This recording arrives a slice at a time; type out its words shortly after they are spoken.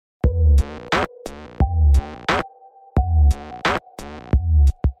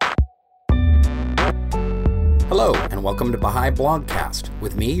and welcome to Baha'i Blogcast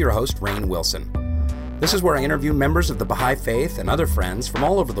with me, your host, Rainn Wilson. This is where I interview members of the Baha'i faith and other friends from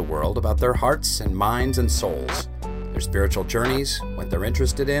all over the world about their hearts and minds and souls, their spiritual journeys, what they're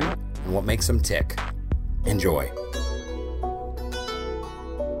interested in, and what makes them tick. Enjoy.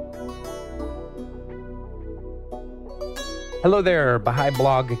 Hello there, Baha'i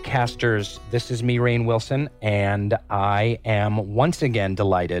Blogcasters. This is me, Rainn Wilson, and I am once again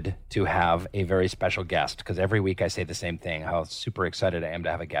delighted to have a very special guest, because every week I say the same thing, how super excited I am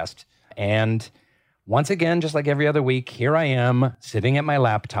to have a guest. And once again, just like every other week, here I am sitting at my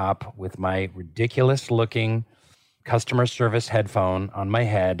laptop with my ridiculous-looking customer service headphone on my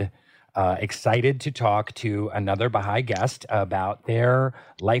head, excited to talk to another Baha'i guest about their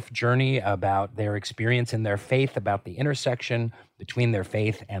life journey, about their experience in their faith, about the intersection between their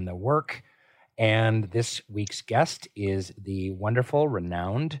faith and their work. And this week's guest is the wonderful,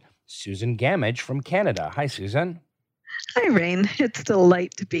 renowned Susan Gamage from Canada. Hi, Susan. Hi, Rainn. It's a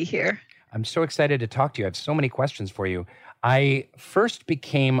delight to be here. I'm so excited to talk to you. I have so many questions for you. I first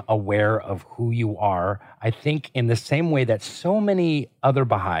became aware of who you are, I think, in the same way that so many other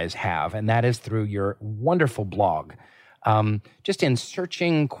Baha'is have, and that is through your wonderful blog. Just in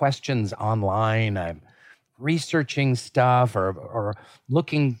searching questions online, I'm researching stuff or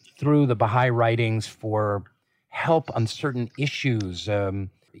looking through the Baha'i writings for help on certain issues.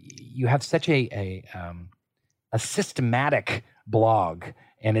 You have such a systematic blog.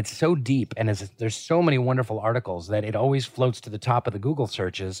 And it's so deep, and there's so many wonderful articles that it always floats to the top of the Google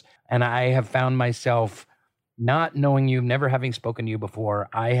searches. And I have found myself, not knowing you, never having spoken to you before,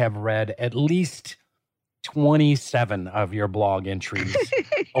 I have read at least 27 of your blog entries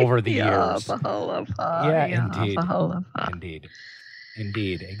over the years.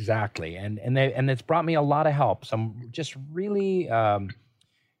 Indeed, exactly. And it's brought me a lot of help. So I'm just really,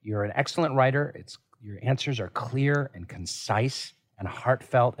 you're an excellent writer. Your answers are clear and concise and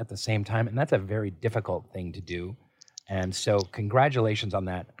heartfelt at the same time. And that's a very difficult thing to do. And so congratulations on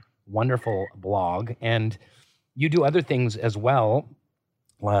that wonderful blog. And you do other things as well,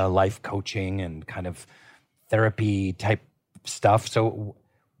 life coaching and kind of therapy type stuff. So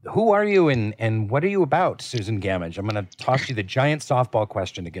who are you and what are you about, Susan Gamage? I'm going to toss you the giant softball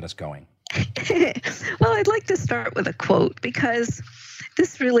question to get us going. Well, I'd like to start with a quote because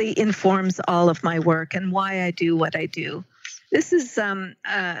this really informs all of my work and why I do what I do. This is,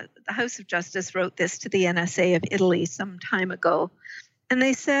 the House of Justice wrote this to the NSA of Italy some time ago. And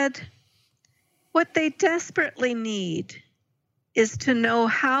they said, what they desperately need is to know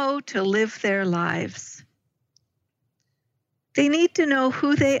how to live their lives. They need to know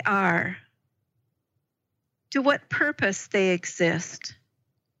who they are, to what purpose they exist,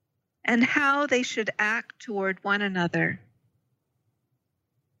 and how they should act toward one another.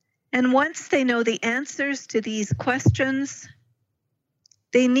 And once they know the answers to these questions,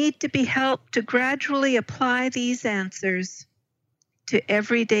 they need to be helped to gradually apply these answers to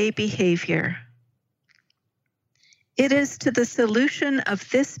everyday behavior. It is to the solution of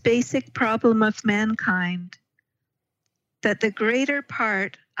this basic problem of mankind that the greater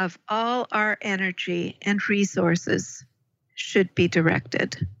part of all our energy and resources should be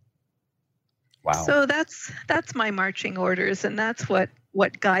directed. Wow. So that's my marching orders, and that's what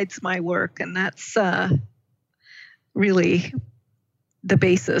guides my work, and that's really the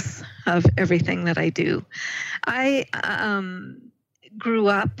basis of everything that I do. I grew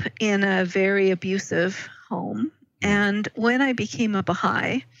up in a very abusive home, and when I became a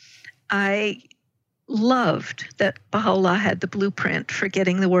Baha'i, I loved that Baha'u'llah had the blueprint for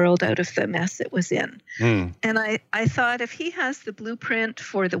getting the world out of the mess it was in. And I thought, if he has the blueprint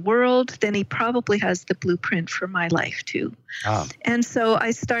for the world, then he probably has the blueprint for my life too. And so I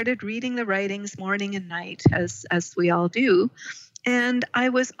started reading the writings morning and night, as we all do. And I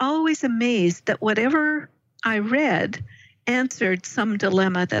was always amazed that whatever I read answered some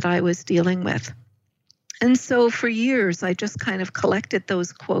dilemma that I was dealing with. And so for years, I just kind of collected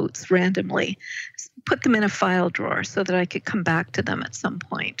those quotes randomly, put them in a file drawer so that I could come back to them at some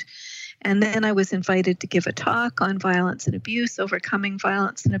point. And then I was invited to give a talk on violence and abuse, overcoming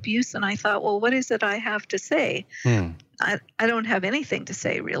violence and abuse. And I thought, well, what is it I have to say? I don't have anything to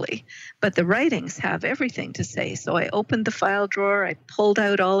say, really, but the writings have everything to say. So I opened the file drawer, I pulled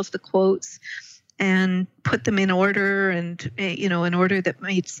out all of the quotes and put them in order and, in order that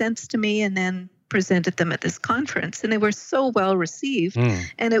made sense to me, and then presented them at this conference, and they were so well received.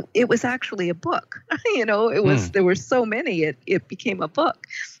 And it was actually a book. There were so many, it became a book.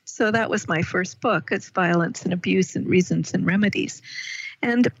 So that was my first book. It's Violence and Abuse and Reasons and Remedies.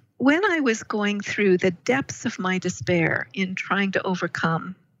 And when I was going through the depths of my despair in trying to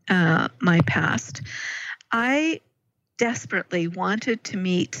overcome my past, I desperately wanted to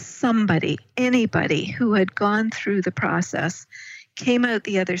meet somebody, anybody who had gone through the process, came out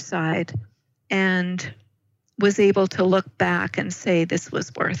the other side, and was able to look back and say this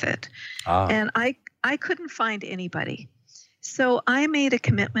was worth it. And I couldn't find anybody. So I made a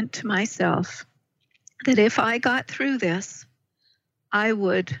commitment to myself that if I got through this, I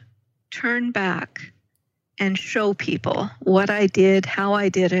would turn back and show people what I did, how I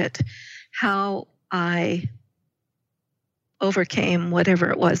did it, how I overcame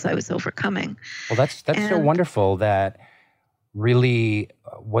whatever it was I was overcoming. Well, that's so wonderful that really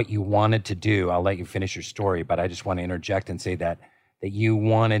what you wanted to do. I'll let you finish your story, but I just want to interject and say that you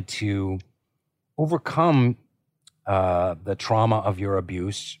wanted to overcome the trauma of your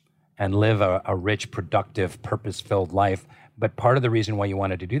abuse and live a rich, productive, purpose-filled life. But part of the reason why you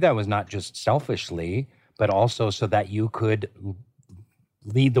wanted to do that was not just selfishly, but also so that you could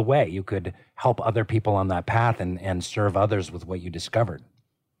lead the way. You could help other people on that path and serve others with what you discovered.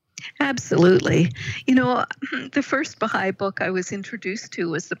 Absolutely. You know, the first Baha'i book I was introduced to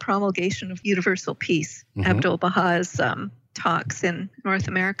was The Promulgation of Universal Peace, Abdu'l-Baha's talks in North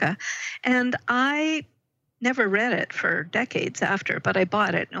America. And I never read it for decades after, but I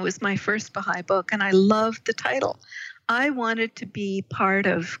bought it. And it was my first Baha'i book, and I loved the title. I wanted to be part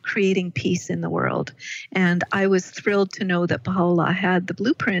of creating peace in the world. And I was thrilled to know that Baha'u'llah had the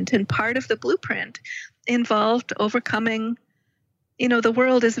blueprint. And part of the blueprint involved overcoming, you know, the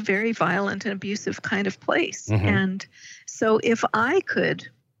world is a very violent and abusive kind of place. And so if I could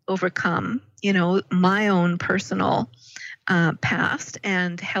overcome, you know, my own personal past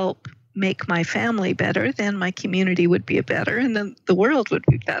and help make my family better, then my community would be better, and then the world would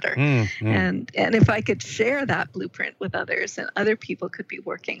be better. And if I could share that blueprint with others, and other people could be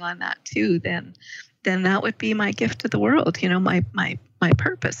working on that too, then that would be my gift to the world. You know, my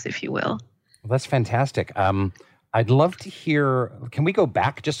purpose, if you will. Well, that's fantastic. I'd love to hear. Can we go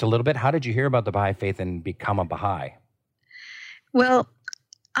back just a little bit? How did you hear about the Baha'i faith and become a Baha'i? Well,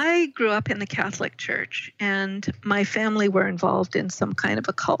 I grew up in the Catholic Church, and my family were involved in some kind of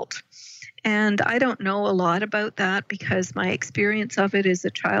a cult. And I don't know a lot about that because my experience of it is a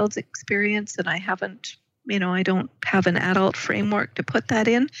child's experience, and I don't have an adult framework to put that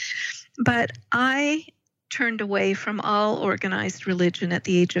in. But I turned away from all organized religion at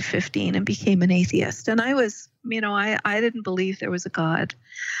the age of 15 and became an atheist. And I was, I didn't believe there was a God.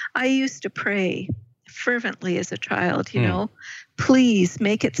 I used to pray fervently as a child, please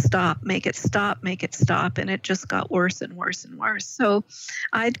make it stop, make it stop, make it stop. And it just got worse and worse and worse. So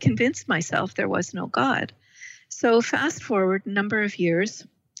I'd convinced myself there was no God. So fast forward a number of years,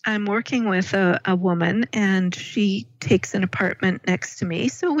 I'm working with a woman, and she takes an apartment next to me.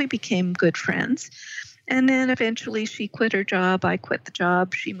 So we became good friends. And then eventually she quit her job. I quit the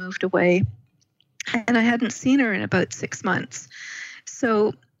job. She moved away. And I hadn't seen her in about 6 months.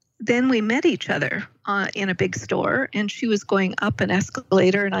 So then we met each other in a big store, and she was going up an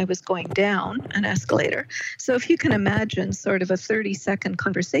escalator and I was going down an escalator. So if you can imagine sort of a 30-second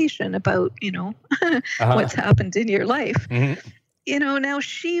conversation about, what's happened in your life. Now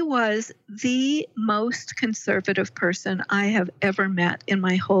she was the most conservative person I have ever met in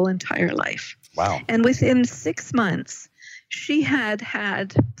my whole entire life. Wow. And within 6 months, she had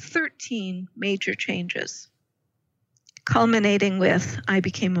 13 major changes, culminating with I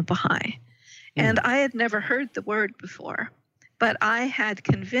became a Baha'i. And I had never heard the word before, but I had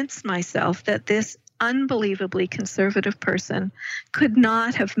convinced myself that this unbelievably conservative person could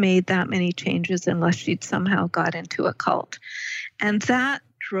not have made that many changes unless she'd somehow got into a cult. And that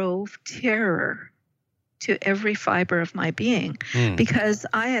drove terror to every fiber of my being because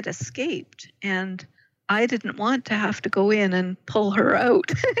I had escaped, and I didn't want to have to go in and pull her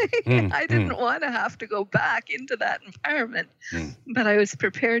out. I didn't want to have to go back into that environment, but I was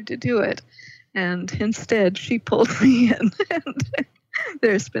prepared to do it. And instead, she pulled me in, and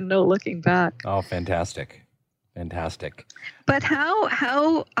there's been no looking back. Oh, fantastic. Fantastic. But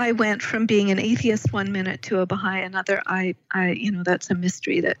how I went from being an atheist 1 minute to a Baha'i another, I that's a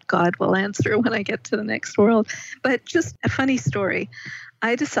mystery that God will answer when I get to the next world. But just a funny story.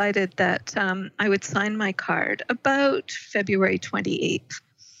 I decided that I would sign my card about February 28th.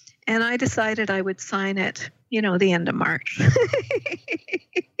 And I decided I would sign it, the end of March.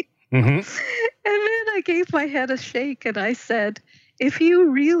 And then I gave my head a shake and I said, if you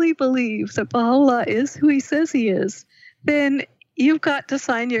really believe that Baha'u'llah is who he says he is, then you've got to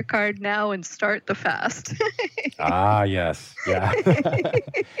sign your card now and start the fast. Ah, yes. Yeah.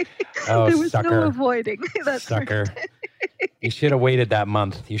 Oh, there was sucker. no avoiding. That's sucker. Right. You should have waited that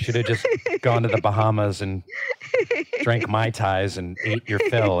month. You should have just gone to the Bahamas and drank Mai Tais and ate your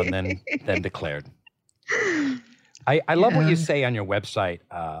fill and then declared. I love what Yeah. you say on your website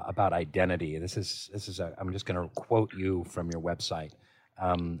about identity. I'm just going to quote you from your website,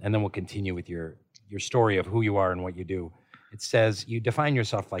 and then we'll continue with your story of who you are and what you do. It says you define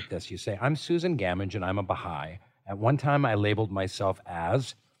yourself like this. You say, "I'm Susan Gamage, and I'm a Baha'i. At one time, I labeled myself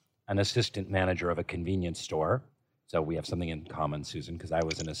as an assistant manager of a convenience store." So we have something in common, Susan, because I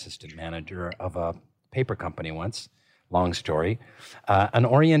was an assistant manager of a paper company once. Long story. An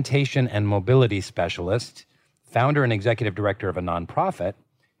orientation and mobility specialist, founder and executive director of a nonprofit,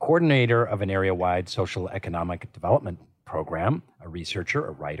 coordinator of an area-wide social economic development program, a researcher,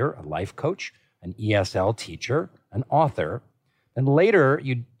 a writer, a life coach, an ESL teacher, an author. And later,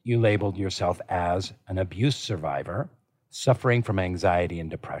 you labeled yourself as an abuse survivor, suffering from anxiety and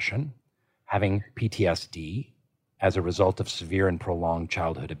depression, having PTSD as a result of severe and prolonged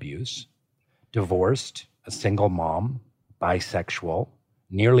childhood abuse, divorced, a single mom, bisexual,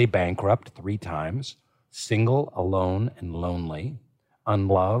 nearly bankrupt 3 times, single, alone, and lonely,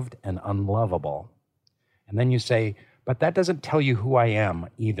 unloved, and unlovable. And then you say, but that doesn't tell you who I am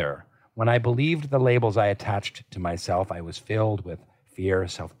either. When I believed the labels I attached to myself, I was filled with fear,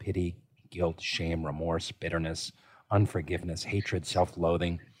 self-pity, guilt, shame, remorse, bitterness, unforgiveness, hatred,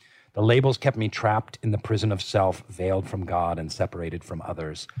 self-loathing. The labels kept me trapped in the prison of self, veiled from God and separated from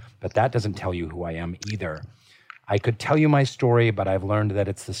others. But that doesn't tell you who I am either. I could tell you my story, but I've learned that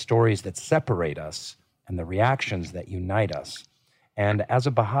it's the stories that separate us and the reactions that unite us. And as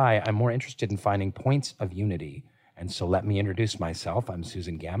a Baha'i, I'm more interested in finding points of unity. And so let me introduce myself. I'm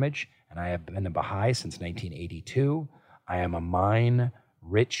Susan Gamage, and I have been a Baha'i since 1982. I am a mine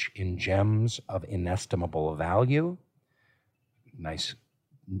rich in gems of inestimable value. Nice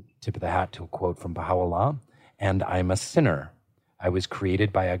tip of the hat to a quote from Baha'u'llah. And I'm a sinner. I was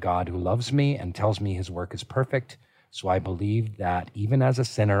created by a God who loves me and tells me his work is perfect. So I believe that even as a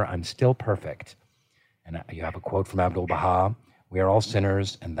sinner, I'm still perfect. And you have a quote from Abdul Baha: "We are all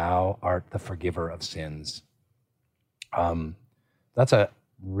sinners, and thou art the forgiver of sins." That's a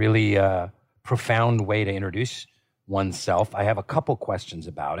really profound way to introduce oneself. I have a couple questions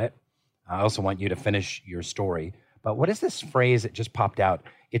about it. I also want you to finish your story. But what is this phrase that just popped out?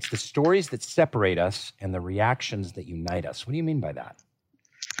 It's the stories that separate us and the reactions that unite us. What do you mean by that?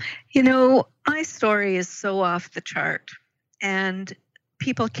 You know, my story is so off the chart, and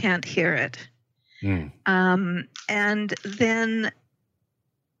people can't hear it. And then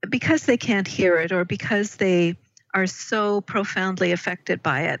because they can't hear it, or because they are so profoundly affected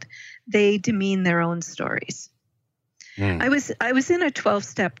by it, they demean their own stories. I was in a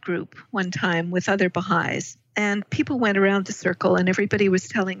 12-step group one time with other Baha'is, and people went around the circle and everybody was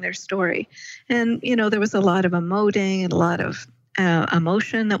telling their story. And, you know, there was a lot of emoting and a lot of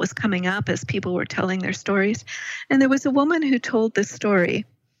emotion that was coming up as people were telling their stories. And there was a woman who told this story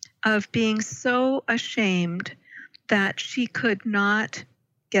of being so ashamed that she could not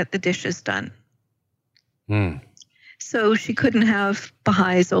get the dishes done. So she couldn't have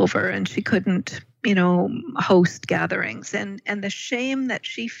Baha'is over, and she couldn't, you know, host gatherings. And the shame that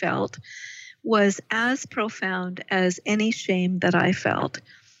she felt was as profound as any shame that I felt.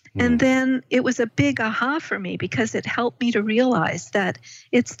 And then it was a big aha for me, because it helped me to realize that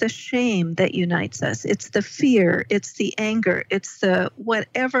it's the shame that unites us. It's the fear, it's the anger, it's the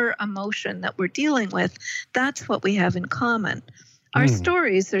whatever emotion that we're dealing with. That's what we have in common. Our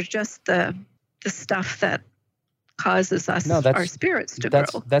stories are just the stuff that causes us, our spirits to grow.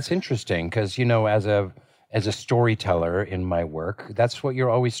 That's interesting, because, you know, as a storyteller in my work, that's what you're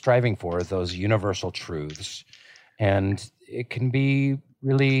always striving for, those universal truths. And it can be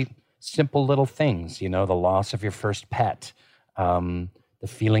really simple little things, you know, the loss of your first pet, the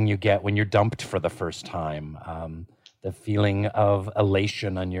feeling you get when you're dumped for the first time, the feeling of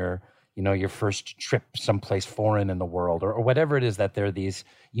elation on your first trip someplace foreign in the world, or whatever it is, that there are these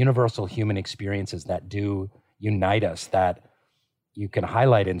universal human experiences that do unite us, that you can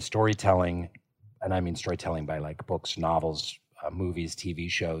highlight in storytelling. And I mean storytelling by like books, novels, movies, TV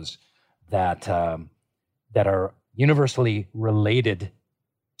shows, that are universally related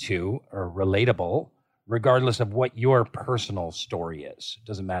to or relatable, regardless of what your personal story is. It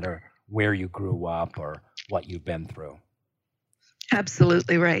doesn't matter where you grew up or what you've been through.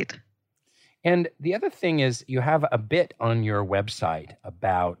 Absolutely right. And the other thing is, you have a bit on your website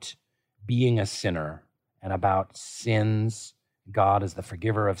about being a sinner and about sins. God is the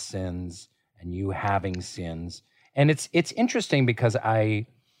forgiver of sins, and you having sins. And it's interesting, because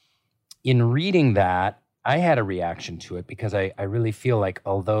in reading that, I had a reaction to it, because I really feel like,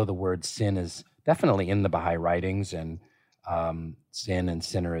 although the word sin is definitely in the Baha'i writings, and sin and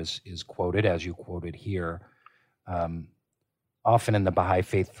sinner is quoted, as you quoted here, often in the Baha'i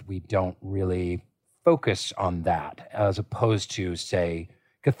faith, we don't really focus on that as opposed to, say,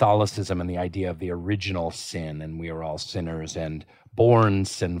 Catholicism and the idea of the original sin, and we are all sinners and born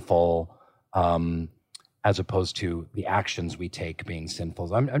sinful, as opposed to the actions we take being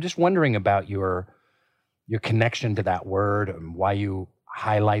sinful. I'm just wondering about your connection to that word and why you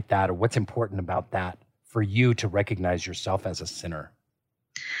highlight that, or what's important about that for you to recognize yourself as a sinner.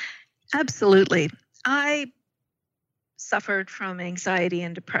 Absolutely. I suffered from anxiety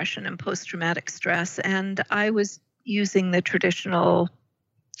and depression and post-traumatic stress, and I was using the traditional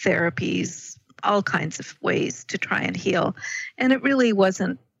therapies, all kinds of ways to try and heal. And it really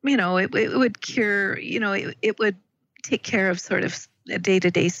wasn't, it would cure, it would take care of sort of a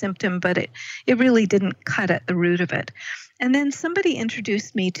day-to-day symptom, but it really didn't cut at the root of it. And then somebody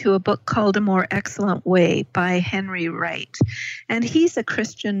introduced me to a book called A More Excellent Way by Henry Wright. And he's a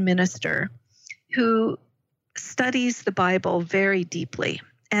Christian minister who studies the Bible very deeply.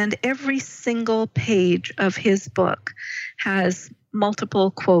 And every single page of his book has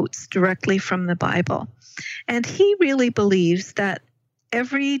multiple quotes directly from the Bible. And he really believes that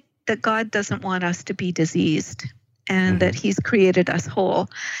God doesn't want us to be diseased, and that he's created us whole,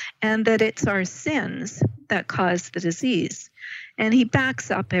 and that it's our sins that cause the disease. And he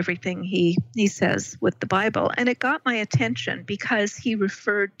backs up everything he says with the Bible. And it got my attention because he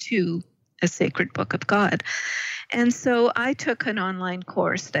referred to a sacred book of God. And so I took an online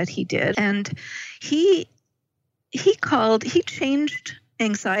course that he did, and he changed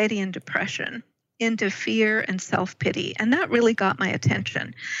anxiety and depression into fear and self-pity. And that really got my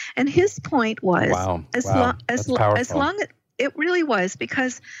attention. And his point was, as long as it really was,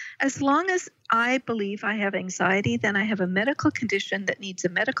 because as long as I believe I have anxiety, then I have a medical condition that needs a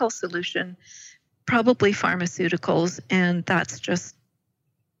medical solution, probably pharmaceuticals, and that's just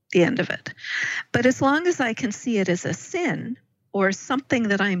the end of it. But as long as I can see it as a sin or something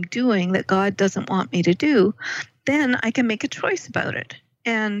that I'm doing that God doesn't want me to do, then I can make a choice about it.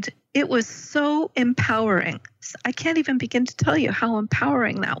 And it was so empowering. I can't even begin to tell you how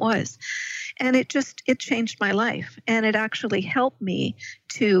empowering that was. And it changed my life. And it actually helped me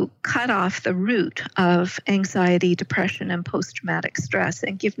to cut off the root of anxiety, depression, and post-traumatic stress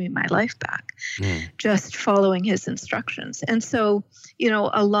and give me my life back, just following his instructions. And so,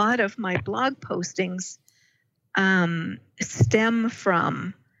 a lot of my blog postings stem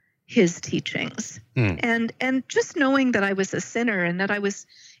from his teachings. And just knowing that I was a sinner and that I was,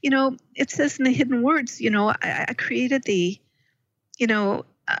 it says in the Hidden Words, I created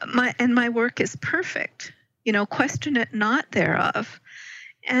my work is perfect, question it not thereof.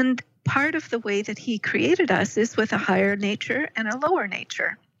 And part of the way that he created us is with a higher nature and a lower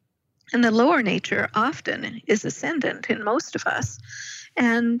nature. And the lower nature often is ascendant in most of us.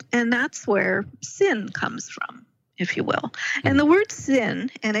 And that's where sin comes from, if you will. And the word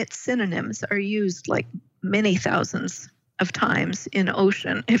sin and its synonyms are used like many thousands of times in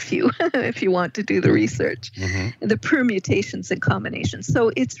Ocean, if you want to do the research, the permutations and combinations.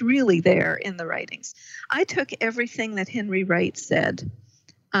 So it's really there in the writings. I took everything that Henry Wright said,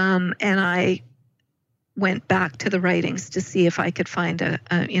 and I went back to the writings to see if I could find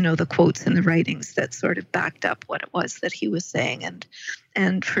the quotes in the writings that sort of backed up what it was that he was saying,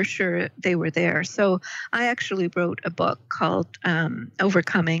 and for sure they were there. So I actually wrote a book called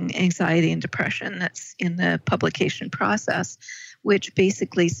Overcoming Anxiety and Depression that's in the publication process, which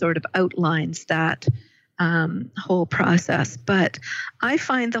basically sort of outlines that whole process. But I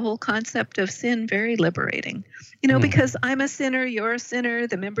find the whole concept of sin very liberating, because I'm a sinner, you're a sinner,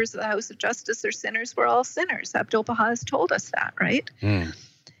 the members of the House of Justice are sinners, we're all sinners. Abdu'l-Baha has told us that, right?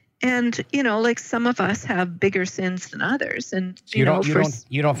 And, like some of us have bigger sins than others. And, you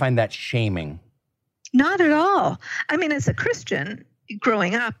don't find that shaming? Not at all. I mean, as a Christian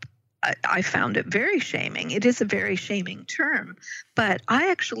growing up, I found it very shaming. It is a very shaming term, but I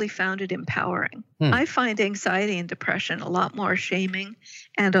actually found it empowering. I find anxiety and depression a lot more shaming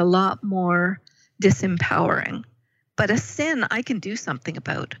and a lot more disempowering. But a sin I can do something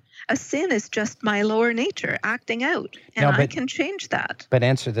about. A sin is just my lower nature acting out, and I can change that. But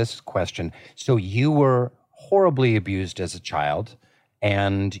answer this question. So you were horribly abused as a child,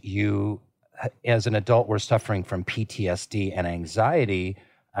 and you, as an adult, were suffering from PTSD and anxiety.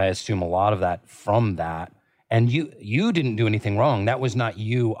 I assume a lot of that from that. And you didn't do anything wrong. That was not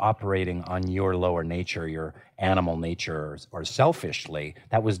you operating on your lower nature, your animal nature, or selfishly.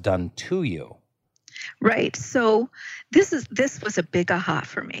 That was done to you. Right. So this was a big aha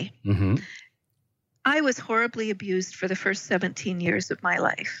for me. I was horribly abused for the first 17 years of my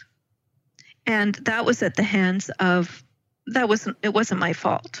life. And that was at the hands of, it wasn't my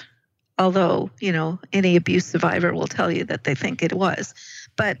fault. Although, any abuse survivor will tell you that they think it was.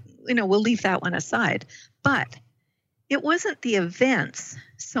 But, we'll leave that one aside. But it wasn't the events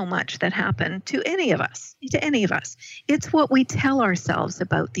so much that happened to any of us. It's what we tell ourselves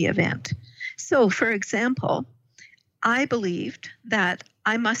about the event. So, for example, I believed that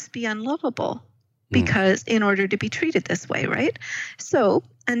I must be unlovable because in order to be treated this way, right? So,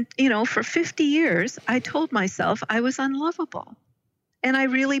 and for 50 years, I told myself I was unlovable, and I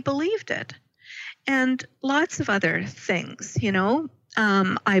really believed it. And lots of other things,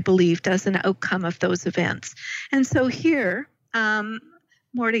 I believed as an outcome of those events. And so here,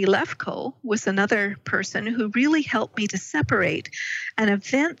 Morty Lefko was another person who really helped me to separate an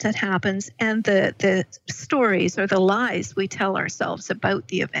event that happens and the stories or the lies we tell ourselves about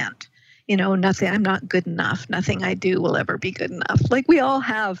the event. Nothing, I'm not good enough. Nothing I do will ever be good enough. Like we all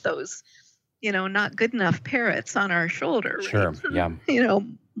have those, not good enough parrots on our shoulder. Sure. Right? Yeah.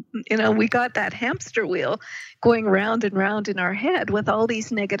 We got that hamster wheel going round and round in our head with all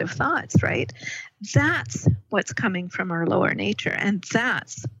these negative thoughts, right? That's what's coming from our lower nature. And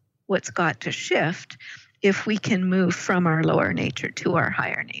that's what's got to shift if we can move from our lower nature to our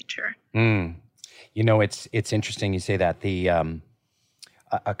higher nature. It's interesting you say that. The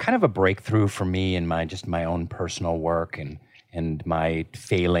a kind of a breakthrough for me in my own personal work and my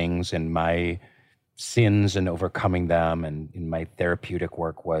failings and my sins and overcoming them, and in my therapeutic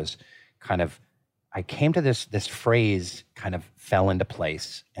work was kind of, I came to this phrase kind of fell into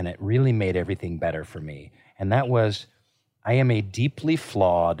place, and it really made everything better for me. And that was, I am a deeply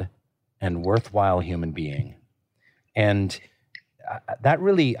flawed and worthwhile human being. And that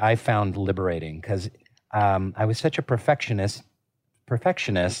really I found liberating, because I was such a perfectionist,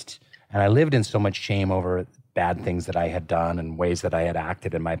 and I lived in so much shame over bad things that I had done and ways that I had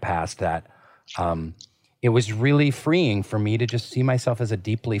acted in my past that it was really freeing for me to just see myself as a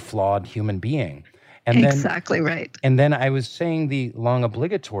deeply flawed human being. And exactly right. And then I was saying the long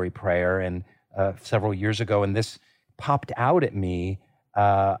obligatory prayer and several years ago, and this popped out at me.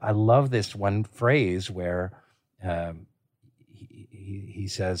 I love this one phrase where he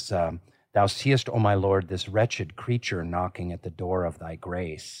says, "Thou seest, O my Lord, this wretched creature knocking at the door of thy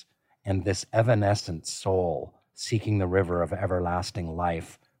grace, and this evanescent soul seeking the river of everlasting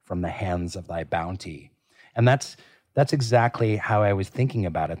life from the hands of thy bounty." And that's exactly how I was thinking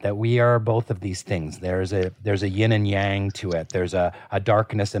about it, that we are both of these things. There's a yin and yang to it. There's a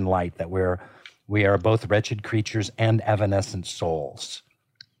darkness and light, that we are both wretched creatures and evanescent souls.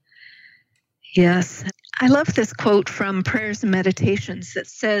 Yes. I love this quote from Prayers and Meditations that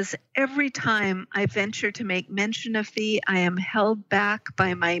says, "Every time I venture to make mention of thee, I am held back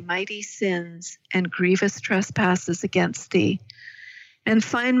by my mighty sins and grievous trespasses against thee, and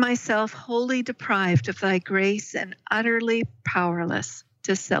find myself wholly deprived of thy grace and utterly powerless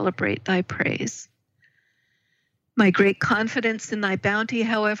to celebrate thy praise. My great confidence in thy bounty,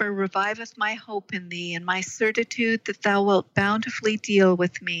 however, reviveth my hope in thee, and my certitude that thou wilt bountifully deal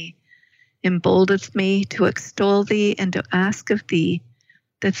with me emboldeneth me to extol thee and to ask of thee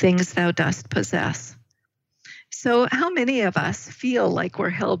the things thou dost possess." So how many of us feel like we're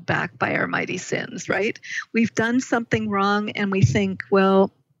held back by our mighty sins, right? We've done something wrong and we think,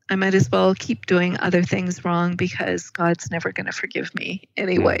 well, I might as well keep doing other things wrong because God's never going to forgive me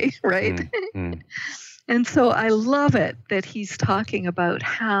anyway, right? And so I love it that he's talking about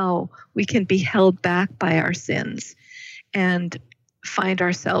how we can be held back by our sins and find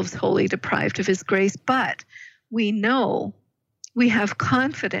ourselves wholly deprived of his grace, but we know we have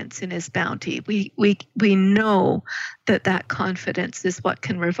confidence in his bounty. We know that confidence is what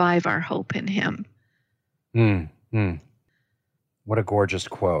can revive our hope in him. What a gorgeous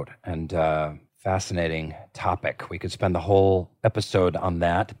quote and fascinating topic. We could spend the whole episode on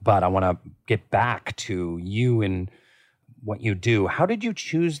that, but I want to get back to you and what you do. How did you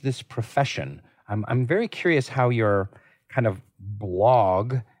choose this profession? I'm very curious how your kind of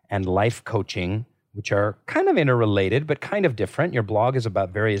blog and life coaching, which are kind of interrelated, but kind of different. Your blog is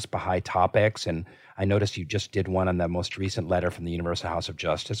about various Baha'i topics, and I noticed you just did one on the most recent letter from the Universal House of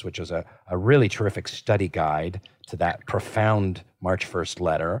Justice, which was a really terrific study guide to that profound March 1st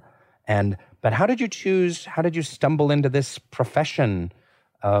letter. But how did you stumble into this profession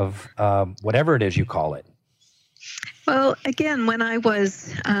of whatever it is you call it? Well, again, when I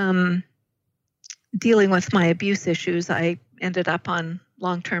was dealing with my abuse issues, I ended up on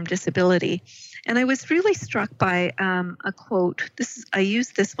long-term disability. And I was really struck by a quote. I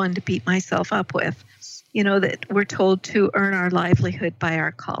use this one to beat myself up with, that we're told to earn our livelihood by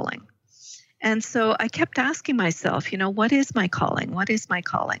our calling. And so I kept asking myself, what is my calling? What is my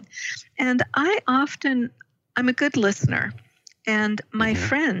calling? And I'm a good listener. And my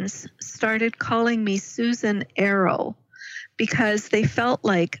friends started calling me Susan Arrow because they felt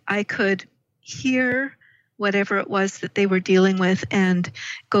like I could hear whatever it was that they were dealing with and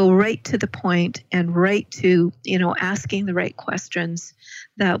go right to the point and right to, asking the right questions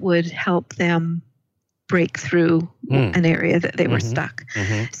that would help them break through an area that they were stuck.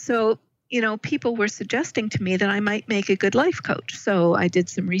 So, people were suggesting to me that I might make a good life coach. So I did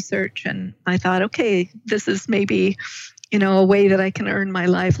some research and I thought, okay, this is maybe, a way that I can earn my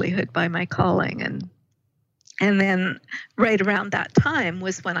livelihood by my calling. And then right around that time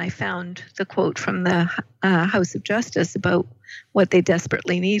was when I found the quote from the House of Justice about what they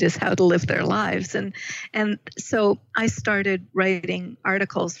desperately need is how to live their lives. And so I started writing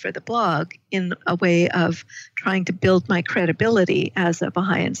articles for the blog in a way of trying to build my credibility as a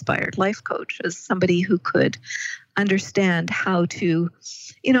Baha'i-inspired life coach, as somebody who could understand how to,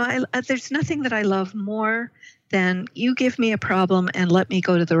 there's nothing that I love more than you give me a problem and let me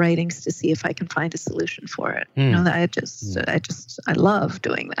go to the writings to see if I can find a solution for it. I love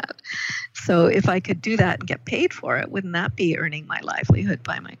doing that. So if I could do that and get paid for it, wouldn't that be earning my livelihood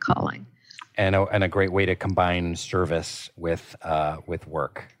by my calling? And a great way to combine service with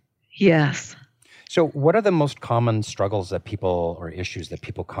work. Yes. So what are the most common struggles that people or issues that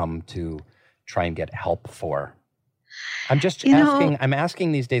people come to try and get help for? I'm just asking. I'm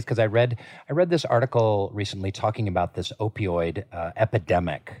asking these days because I read this article recently talking about this opioid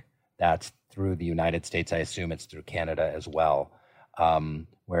epidemic that's through the United States. I assume it's through Canada as well,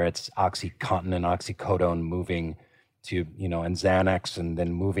 where it's OxyContin and oxycodone moving to and Xanax, and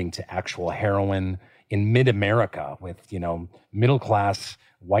then moving to actual heroin in mid-America with middle class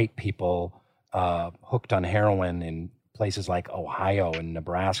white people hooked on heroin in places like Ohio and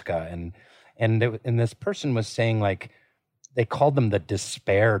Nebraska, and this person was saying, like, they called them the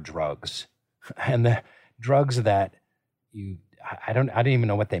despair drugs, and the drugs that I don't even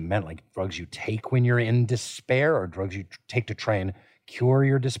know what they meant, like drugs you take when you're in despair, or drugs you take to try and cure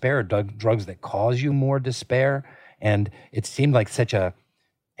your despair, or drugs that cause you more despair. And it seemed like such a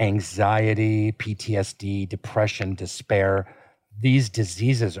anxiety, PTSD, depression, despair. These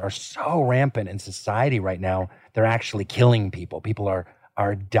diseases are so rampant in society right now. They're actually killing people. People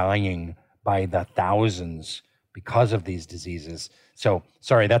are dying by the thousands because of these diseases. So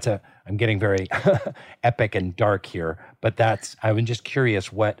sorry, I'm getting very epic and dark here, but I was just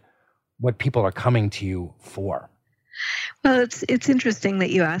curious what people are coming to you for. Well, it's interesting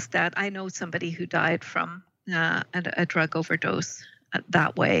that you asked that. I know somebody who died from a drug overdose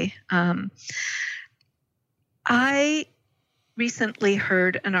that way. I recently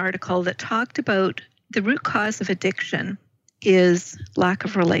heard an article that talked about the root cause of addiction is lack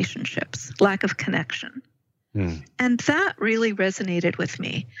of relationships, lack of connection. And that really resonated with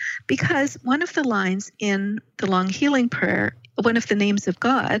me, because one of the lines in the Long Healing Prayer, one of the names of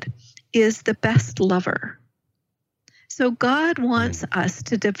God, is the best lover. So God wants us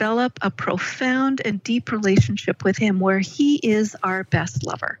to develop a profound and deep relationship with him where he is our best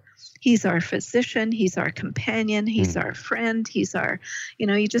lover. He's our physician. He's our companion. He's our friend. He's our,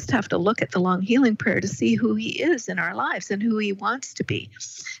 you just have to look at the Long Healing Prayer to see who he is in our lives and who he wants to be.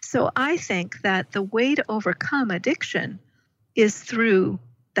 So I think that the way to overcome addiction is through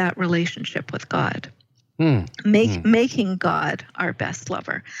that relationship with God. Making God our best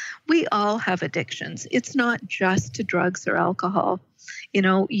lover. We all have addictions. It's not just to drugs or alcohol.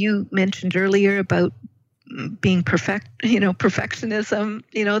 You mentioned earlier about being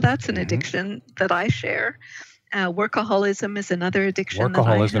perfectionism, that's an addiction that I share. Workaholism is another addiction.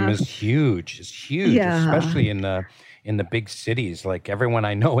 Workaholism is huge. It's huge, especially in the big cities. Like everyone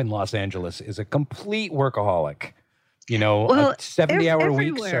I know in Los Angeles is a complete workaholic. 70-hour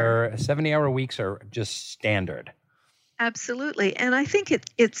weeks are just standard. Absolutely. And I think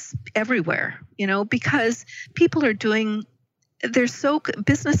it's everywhere, because people are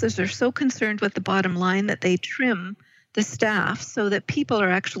businesses are so concerned with the bottom line that they trim the staff so that people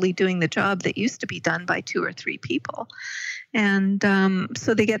are actually doing the job that used to be done by 2 or 3 people. And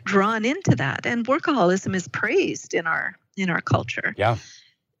so they get drawn into that. And workaholism is praised in our culture. Yeah.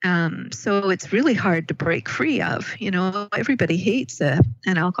 So it's really hard to break free of. Everybody hates an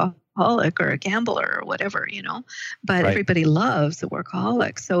alcoholic or a gambler or whatever, but everybody loves a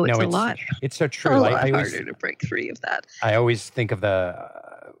workaholic. So it's so true. A lot harder to break free of that. I always think of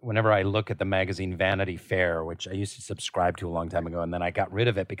whenever I look at the magazine Vanity Fair, which I used to subscribe to a long time ago, and then I got rid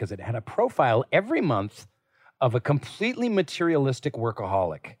of it because it had a profile every month of a completely materialistic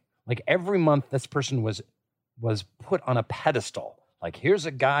workaholic. Like every month, this person was put on a pedestal. Like, here's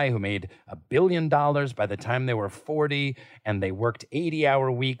a guy who made $1 billion by the time they were 40, and they worked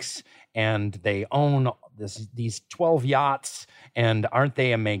 80-hour weeks, and they own these 12 yachts, and aren't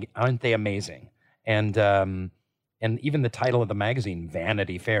they amazing? And And even the title of the magazine,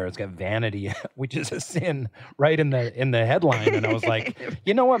 Vanity Fair, it's got vanity, which is a sin, right in the headline. And I was like,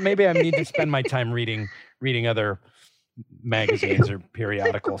 you know what? Maybe I need to spend my time reading other magazines or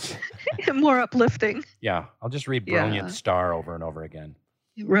periodicals. More uplifting. Yeah, I'll just read Brilliant Star over and over again.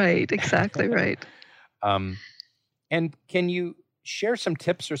 Right, exactly right. And can you share some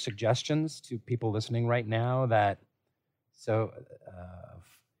tips or suggestions to people listening right now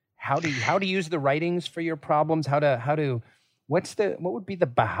how to use the writings for your problems? What would be the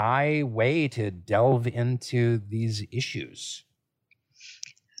Baha'i way to delve into these issues?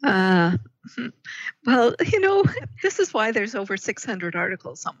 Well, this is why there's over 600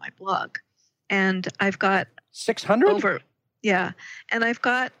 articles on my blog, and I've got 600 and I've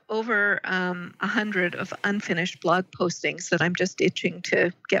got over 100 of unfinished blog postings that I'm just itching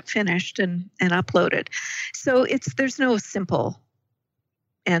to get finished and uploaded. So there's no simple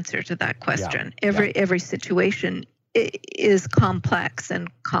answer to that question. Every situation is complex and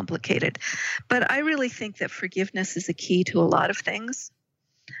complicated. But I really think that forgiveness is a key to a lot of things.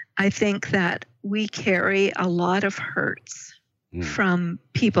 I think that we carry a lot of hurts from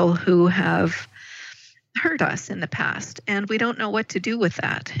people who have hurt us in the past, and we don't know what to do with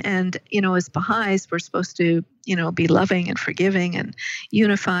that. And, as Baha'is, we're supposed to, be loving and forgiving and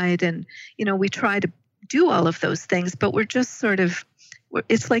unified. And, we try to do all of those things, but we're just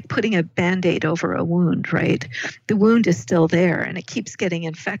it's like putting a Band-Aid over a wound, right? The wound is still there, and it keeps getting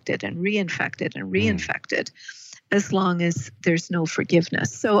infected and reinfected and reinfected as long as there's no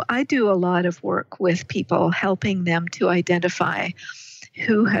forgiveness. So I do a lot of work with people, helping them to identify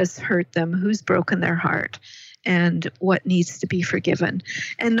who has hurt them, who's broken their heart, and what needs to be forgiven.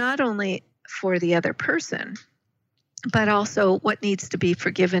 And not only for the other person, but also what needs to be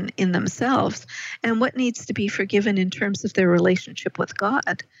forgiven in themselves and what needs to be forgiven in terms of their relationship with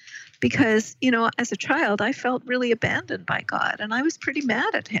God. Because, as a child, I felt really abandoned by God, and I was pretty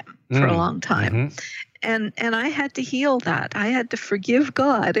mad at him for a long time. And I had to heal that. I had to forgive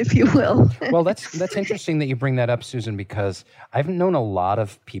God, if you will. Well, that's interesting that you bring that up, Susan, because I've known a lot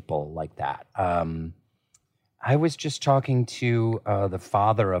of people like that. I was just talking to the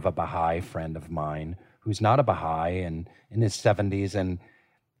father of a Baha'i friend of mine who's not a Baha'i and in his 70s, and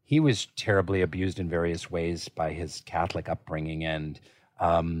he was terribly abused in various ways by his Catholic upbringing, and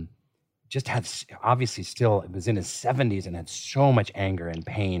just had, obviously still, it was in his 70s and had so much anger and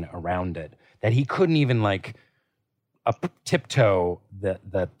pain around it that he couldn't even tiptoe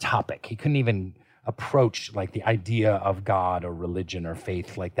the topic. He couldn't even approach the idea of God or religion or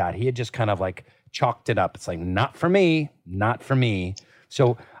faith like that. He had just kind of chalked it up. It's not for me, not for me.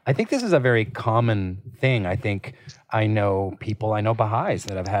 So I think this is a very common thing. I know Baha'is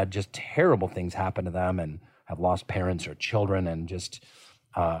that have had just terrible things happen to them and have lost parents or children, and just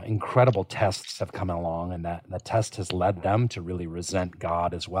incredible tests have come along, and that test has led them to really resent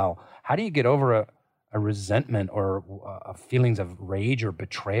God as well. How do you get over a resentment or feelings of rage or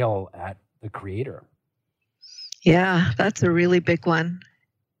betrayal at the Creator? Yeah, that's a really big one.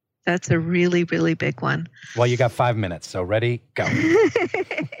 That's a really, really big one. Well, you got 5 minutes, so ready, go.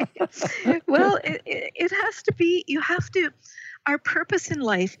 Well, it has to be, our purpose in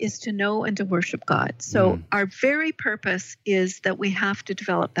life is to know and to worship God. So our very purpose is that we have to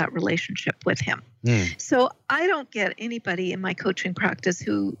develop that relationship with him. So I don't get anybody in my coaching practice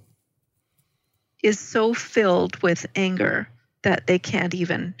who is so filled with anger that they can't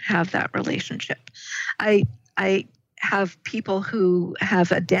even have that relationship. I have people who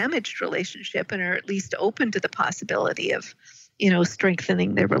have a damaged relationship and are at least open to the possibility of,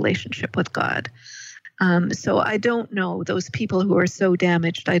 strengthening their relationship with God. So I don't know those people who are so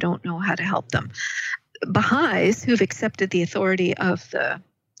damaged. I don't know how to help them. Baha'is who've accepted the authority of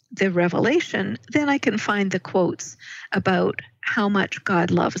the revelation, then I can find the quotes about how much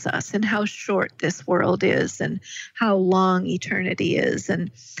God loves us and how short this world is and how long eternity is and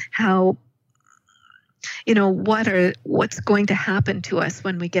how, what's going to happen to us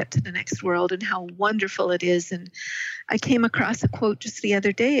when we get to the next world and how wonderful it is. And I came across a quote just the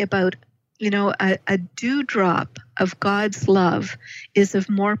other day about, a dewdrop of God's love is of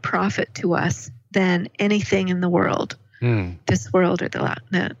more profit to us than anything in the world, this world or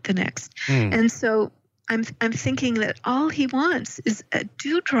the next. And so I'm thinking that all he wants is a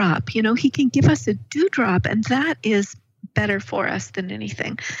dewdrop. He can give us a dewdrop, and that is better for us than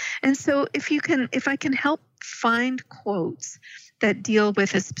anything. And so if I can help find quotes that deal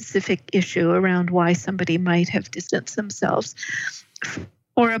with a specific issue around why somebody might have distanced themselves,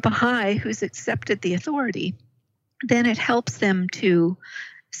 or a Baha'i who's accepted the authority, then it helps them to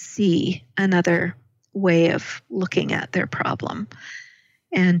see another way of looking at their problem.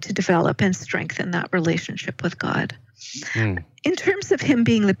 and to develop and strengthen that relationship with God. Mm. In terms of him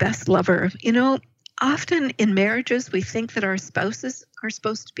being the best lover, often in marriages, we think that our spouses are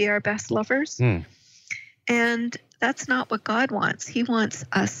supposed to be our best lovers. Mm. And that's not what God wants. He wants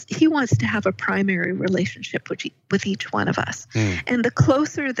to have a primary relationship with each one of us. Mm. And the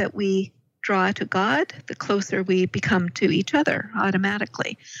closer that we draw to God, the closer we become to each other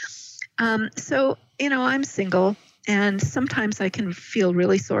automatically. So, I'm single, and sometimes I can feel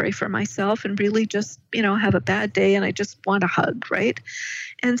really sorry for myself and really just, have a bad day and I just want a hug, right?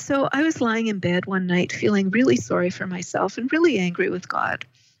 And so I was lying in bed one night feeling really sorry for myself and really angry with God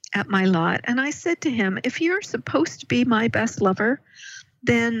at my lot. And I said to him, if you're supposed to be my best lover,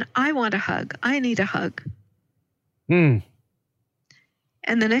 then I want a hug. I need a hug. Mm.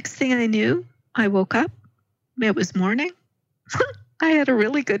 And the next thing I knew, I woke up. It was morning. I had a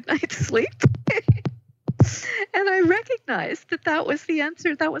really good night's sleep. And I recognized that was the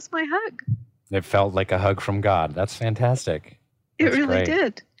answer. That was my hug. It felt like a hug from God. That's fantastic. It That's really great.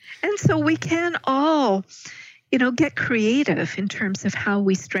 did. And so we can all, get creative in terms of how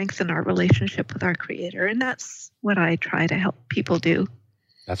we strengthen our relationship with our Creator. And that's what I try to help people do.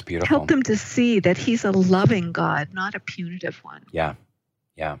 That's beautiful. Help them to see that He's a loving God, not a punitive one. Yeah,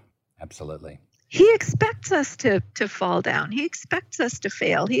 absolutely. He expects us to fall down. He expects us to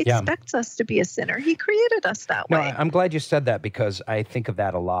fail. He expects us to be a sinner. He created us that No, way. I'm glad you said that because I think of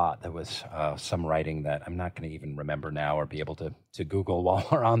that a lot. There was some writing that I'm not going to even remember now or be able to Google while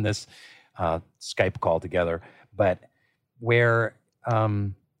we're on this Skype call together, but where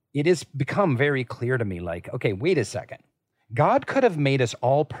it has become very clear to me, like, okay, wait a second. God could have made us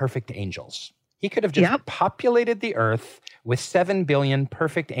all perfect angels. He could have just populated the earth with 7 billion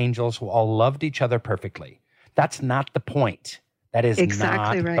perfect angels who all loved each other perfectly. That's not the point. That is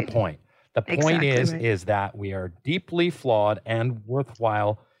exactly not right. the point. The point is that we are deeply flawed and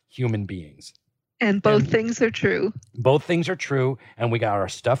worthwhile human beings. And both things are true. Both things are true, and we got our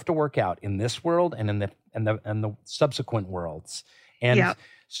stuff to work out in this world and in the subsequent worlds. And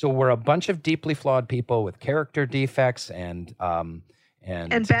so we're a bunch of deeply flawed people with character defects and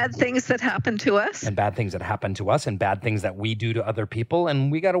bad things that happen to us. And bad things that happen to us and bad things that we do to other people.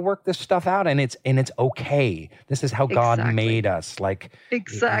 And we got to work this stuff out. And it's okay. This is how God made us.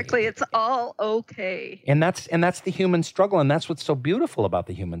 Exactly. It's all okay. And that's the human struggle. And that's what's so beautiful about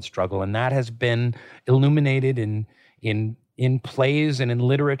the human struggle. And that has been illuminated in plays and in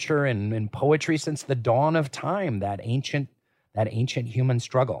literature and in poetry since the dawn of time, that ancient human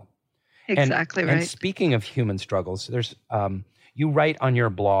struggle. Exactly right. And speaking of human struggles, there's you write on your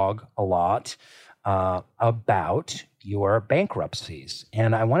blog a lot about your bankruptcies.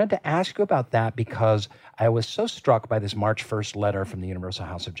 And I wanted to ask you about that because I was so struck by this March 1st letter from the Universal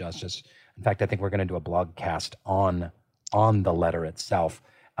House of Justice. In fact, I think we're going to do a blogcast on the letter itself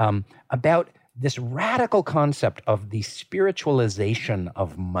about this radical concept of the spiritualization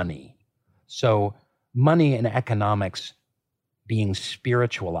of money. So money and economics being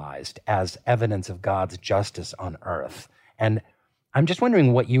spiritualized as evidence of God's justice on earth. And I'm just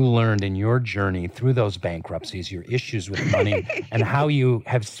wondering what you learned in your journey through those bankruptcies, your issues with money, and how you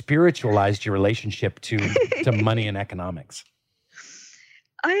have spiritualized your relationship to money and economics.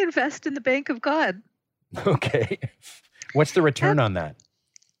 I invest in the Bank of God. Okay. What's the return on that?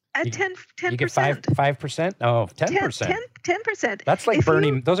 At 10%. You get 5%? Oh, 10%. 10%. That's like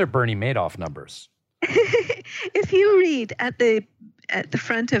those are Bernie Madoff numbers. If you read at the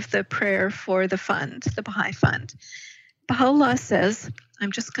front of the prayer for the fund, the Baha'i Fund, Baha'u'llah says,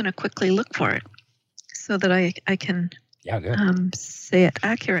 I'm just going to quickly look for it so that I can say it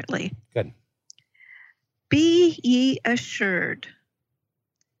accurately. Good. Be ye assured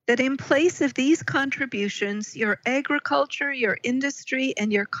that in place of these contributions, your agriculture, your industry,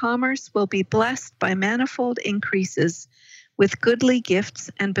 and your commerce will be blessed by manifold increases with goodly gifts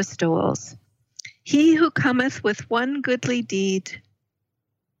and bestowals. He who cometh with one goodly deed,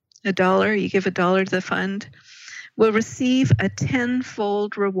 $1, you give $1 to the fund, will receive a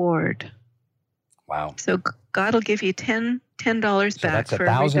 10-fold reward. Wow. So God will give you $10 back for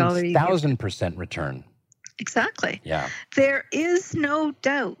every dollar you give. 1,000% return. Exactly. Yeah. There is no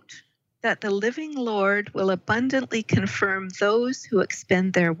doubt that the living Lord will abundantly confirm those who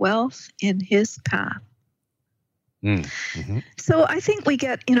expend their wealth in his path. Mm-hmm. So I think we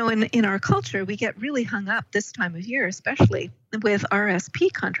get, in our culture, we get really hung up this time of year, especially with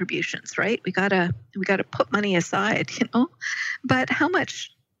RSP contributions, right? We gotta put money aside, but how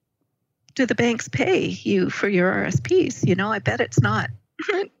much do the banks pay you for your RSPs? I bet it's not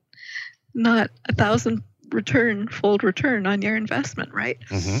 1,000 fold return on your investment, right?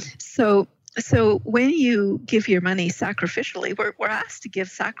 Mm-hmm. So So when you give your money sacrificially, we're asked to give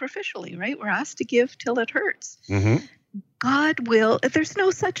sacrificially, right? We're asked to give till it hurts. Mm-hmm. God will, there's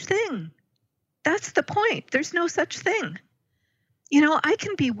no such thing. That's the point. There's no such thing. I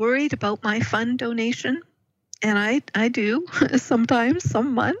can be worried about my fund donation, and I do sometimes,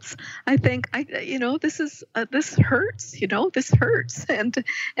 some months. I think this hurts. This hurts,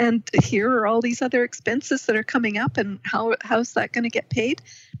 and here are all these other expenses that are coming up, and how's that going to get paid?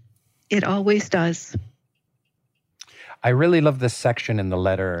 It always does. I really love this section in the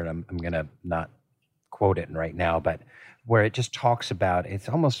letter, and I'm going to not quote it right now, but where it just talks about, it's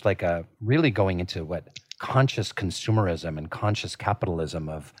almost like really going into what conscious consumerism and conscious capitalism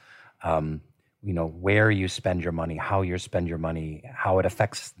of, where you spend your money, how you spend your money, how it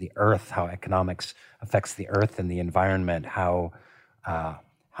affects the earth, how economics affects the earth and the environment, how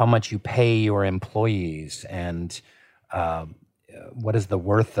much you pay your employees, and what is the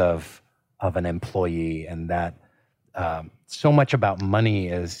worth of an employee, and that so much about money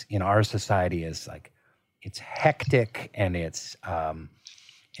is in our society is like, it's hectic, and it's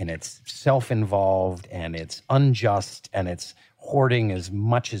self-involved, and it's unjust, and it's hoarding as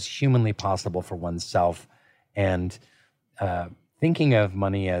much as humanly possible for oneself. And thinking of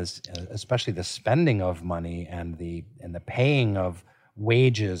money as, especially the spending of money and the paying of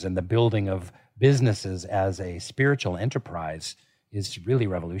wages and the building of businesses as a spiritual enterprise is really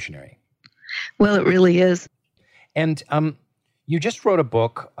revolutionary. Well, it really is. And you just wrote a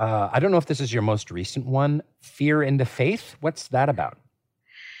book. I don't know if this is your most recent one, Fear into Faith. What's that about?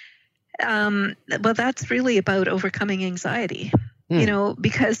 Well, that's really about overcoming anxiety,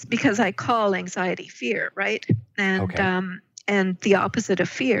 because I call anxiety fear, right? And Okay. And the opposite of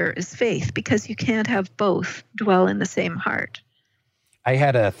fear is faith, because you can't have both dwell in the same heart. I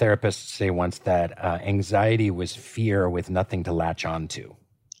had a therapist say once that anxiety was fear with nothing to latch onto.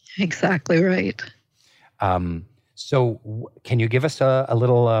 Exactly right. So can you give us a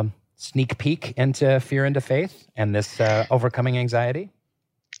little sneak peek into Fear into Faith and this overcoming anxiety?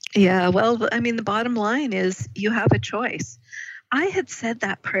 Yeah, well, I mean, the bottom line is you have a choice. I had said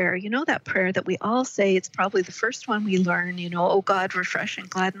that prayer, that prayer that we all say, it's probably the first one we learn, oh God, refresh and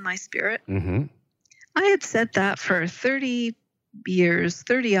gladden my spirit. Mm-hmm. I had said that for 30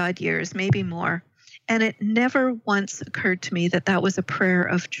 odd years, maybe more. And it never once occurred to me that that was a prayer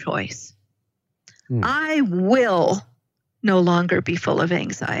of choice. I will no longer be full of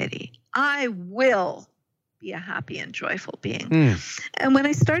anxiety. I will be a happy and joyful being. And when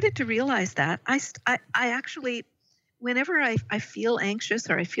I started to realize that, I actually, whenever I feel anxious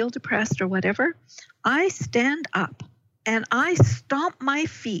or I feel depressed or whatever, I stand up and I stomp my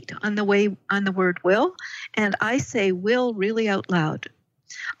feet on the word will, and I say will really out loud.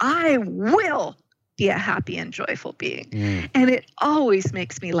 I will be a happy and joyful being. And it always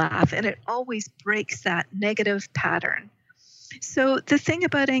makes me laugh, and it always breaks that negative pattern. So the thing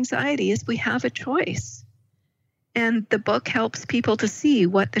about anxiety is we have a choice. And the book helps people to see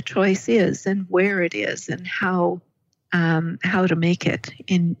what the choice is and where it is and how to make it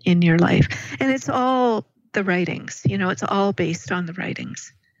in your life. And it's all the writings, it's all based on the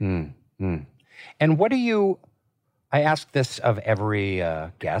writings. And what do you, I ask this of every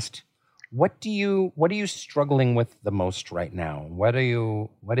guest, what are you struggling with the most right now? What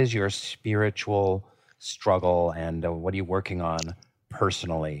is your spiritual struggle, and what are you working on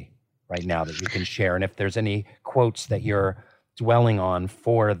personally right now that you can share? And if there's any quotes that you're dwelling on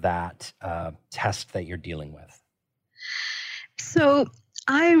for that test that you're dealing with. So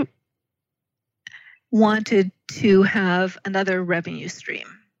I wanted to have another revenue stream.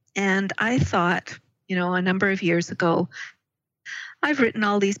 And I thought, a number of years ago, I've written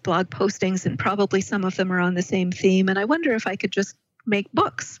all these blog postings, and probably some of them are on the same theme. And I wonder if I could just make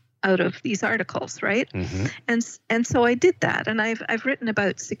books out of these articles, right? Mm-hmm. And so I did that, and I've written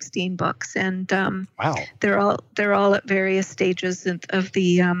about 16 books, and wow, they're all at various stages of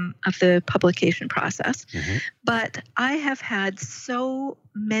the publication process. Mm-hmm. But I have had so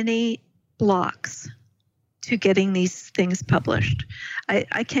many blocks to getting these things published.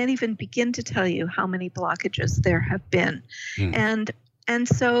 I can't even begin to tell you how many blockages there have been. And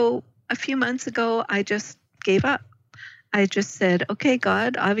so a few months ago, I just gave up. I just said, okay,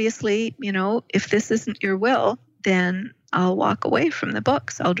 God, obviously, if this isn't your will, then I'll walk away from the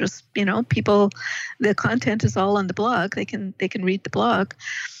books. I'll just, the content is all on the blog. They can read the blog.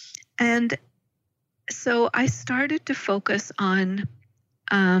 And so I started to focus on,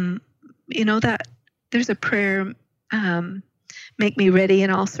 that there's a prayer, make me ready in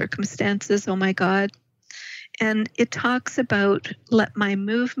all circumstances, oh my God. And it talks about let my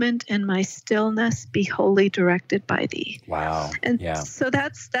movement and my stillness be wholly directed by thee. Wow. And Yeah. so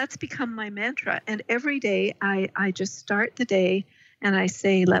that's become my mantra. And every day I just start the day and I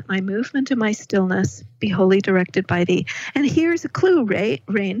say, let my movement and my stillness be wholly directed by thee. And here's a clue,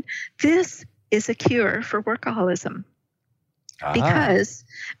 Rain. This is a cure for workaholism.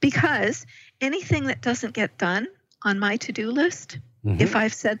 Because anything that doesn't get done on my to-do list, if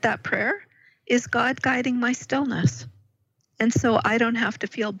I've said that prayer, is God guiding my stillness. And so I don't have to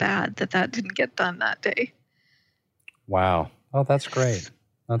feel bad that didn't get done that day. Wow. Oh, that's great.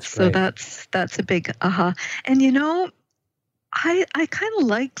 That's so great. that's a big aha. And I kind of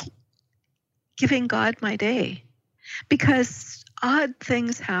like giving God my day because odd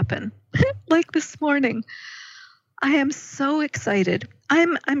things happen. Like this morning, I am so excited.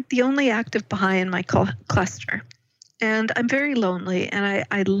 I'm the only active Baha'i in my cluster. And I'm very lonely, and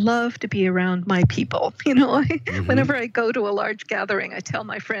I love to be around my people. Whenever I go to a large gathering, I tell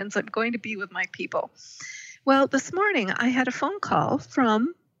my friends I'm going to be with my people. Well, this morning I had a phone call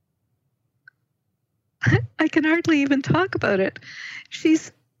from, I can hardly even talk about it.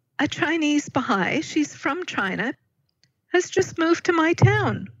 She's a Chinese Baha'i. She's from China, has just moved to my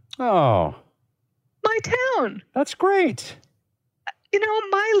town. Oh. My town. That's great.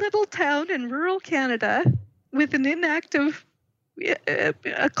 My little town in rural Canada, with an inactive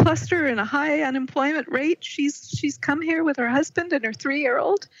a cluster and a high unemployment rate. She's come here with her husband and her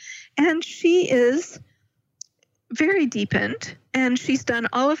 3-year-old, and she is very deepened, and she's done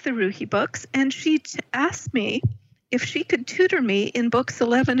all of the Ruhi books, and she asked me if she could tutor me in books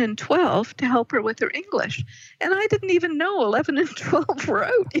 11 and 12 to help her with her English. And I didn't even know 11 and 12 were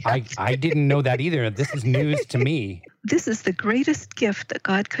out yet. I didn't know that either. This is news to me. This is the greatest gift that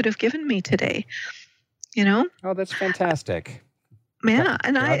God could have given me today. Oh, that's fantastic. Yeah,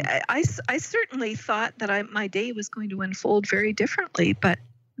 and I certainly thought that my day was going to unfold very differently, but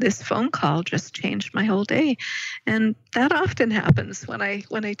this phone call just changed my whole day. And that often happens when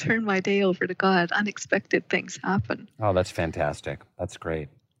I turn my day over to God. Unexpected things happen. Oh, that's fantastic. That's great.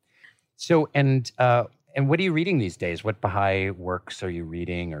 So, and what are you reading these days? What Baha'i works are you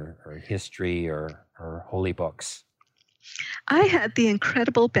reading, or history, or holy books? I had the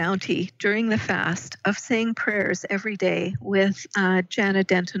incredible bounty during the fast of saying prayers every day with Jana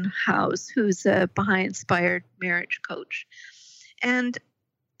Denton House, who's a Baha'i-inspired marriage coach. And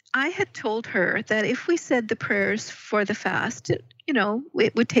I had told her that if we said the prayers for the fast, it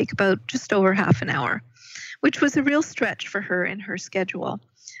would take about just over half an hour, which was a real stretch for her in her schedule.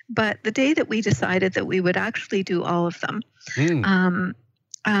 But the day that we decided that we would actually do all of them,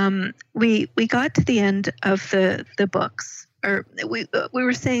 we got to the end of the books, or we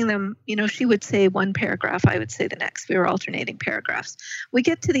were saying them. She would say one paragraph, I would say the next. We were alternating paragraphs. We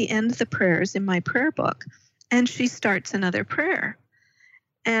get to the end of the prayers in my prayer book, and she starts another prayer.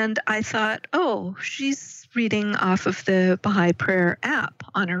 And I thought, oh, she's reading off of the Baha'i Prayer app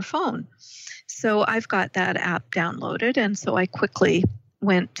on her phone. So I've got that app downloaded, and so I quickly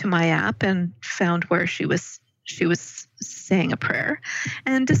went to my app and found where she was saying a prayer,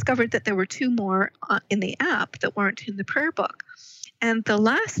 and discovered that there were 2 more in the app that weren't in the prayer book. And the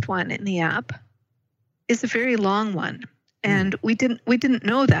last one in the app is a very long one. And we didn't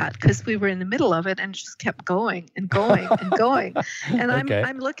know that because we were in the middle of it and just kept going and going and going. And Okay.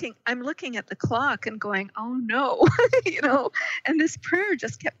 I'm looking at the clock and going, oh no, and this prayer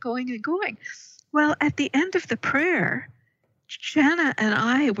just kept going and going. Well, at the end of the prayer, Jana and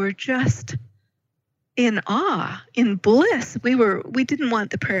I were just in awe, in bliss. We didn't want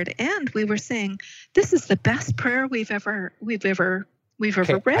the prayer to end. We were saying, this is the best prayer we've ever read.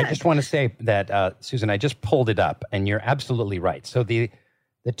 I just want to say that, Susan, I just pulled it up, and you're absolutely right. So the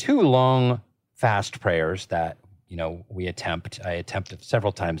 2 long fast prayers that I attempt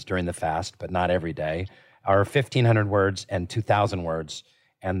several times during the fast, but not every day, are 1,500 words and 2,000 words,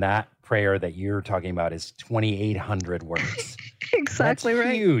 and that prayer that you're talking about is 2,800 words. Exactly. That's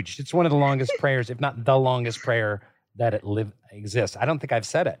right. Huge. It's one of the longest prayers, if not the longest prayer that exists. I don't think I've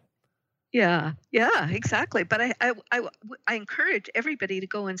said it. Yeah, exactly. But I encourage everybody to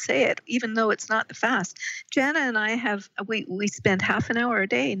go and say it, even though it's not the fast. Jana and I we spend half an hour a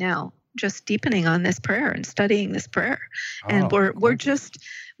day now just deepening on this prayer and studying this prayer, and we're just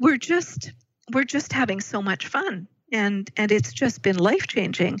having so much fun, and it's just been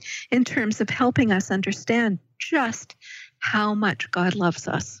life-changing in terms of helping us understand just how much God loves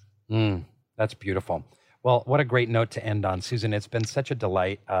us. That's beautiful. Well, what a great note to end on, Susan. It's been such a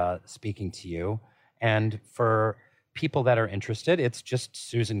delight speaking to you. And for people that are interested, it's just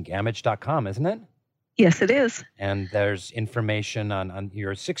susangamage.com, isn't it? Yes, it is. And there's information on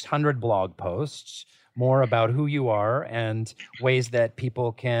your 600 blog posts, more about who you are and ways that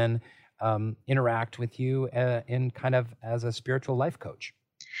people can interact with you in kind of as a spiritual life coach.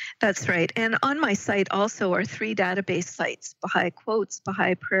 That's right. And on my site also are 3 database sites, Baha'i Quotes,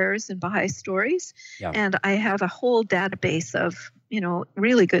 Baha'i Prayers, and Baha'i Stories. Yeah. And I have a whole database of,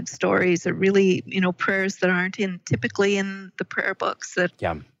 really good stories or really, prayers that aren't typically in the prayer books that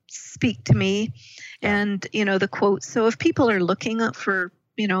speak to me and, the quotes. So if people are looking up for,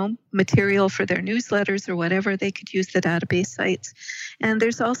 material for their newsletters or whatever, they could use the database sites. And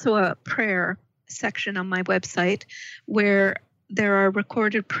there's also a prayer section on my website where there are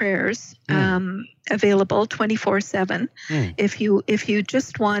recorded prayers available 24/7. If you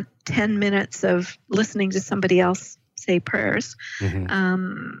just want 10 minutes of listening to somebody else say prayers,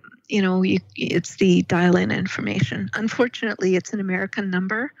 it's the dial-in information. Unfortunately, it's an American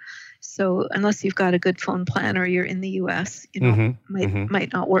number, so unless you've got a good phone plan or you're in the U.S.,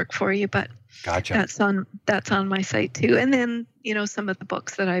 might not work for you. But gotcha. That's on my site too. And then some of the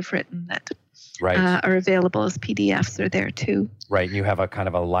books that I've written that are available as PDFs are there too. Right. You have a kind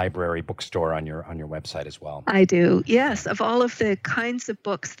of a library bookstore on your website as well. I do. Yes. Of all of the kinds of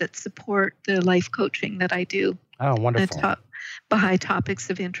books that support the life coaching that I do. Oh, wonderful. Baha'i topics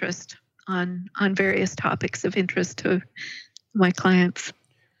of interest on various topics of interest to my clients.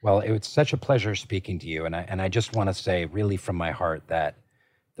 Well, it was such a pleasure speaking to you. And I just want to say really from my heart that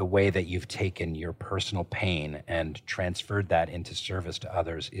the way that you've taken your personal pain and transferred that into service to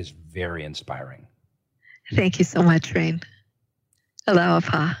others is very inspiring. Thank you so much, Rain. Allow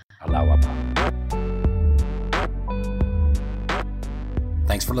Apa. Allow Apa.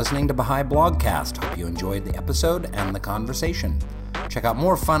 Thanks for listening to Baha'i Blogcast. Hope you enjoyed the episode and the conversation. Check out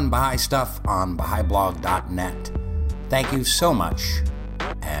more fun Baha'i stuff on Baha'iBlog.net. Thank you so much,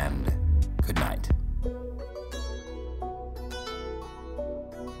 and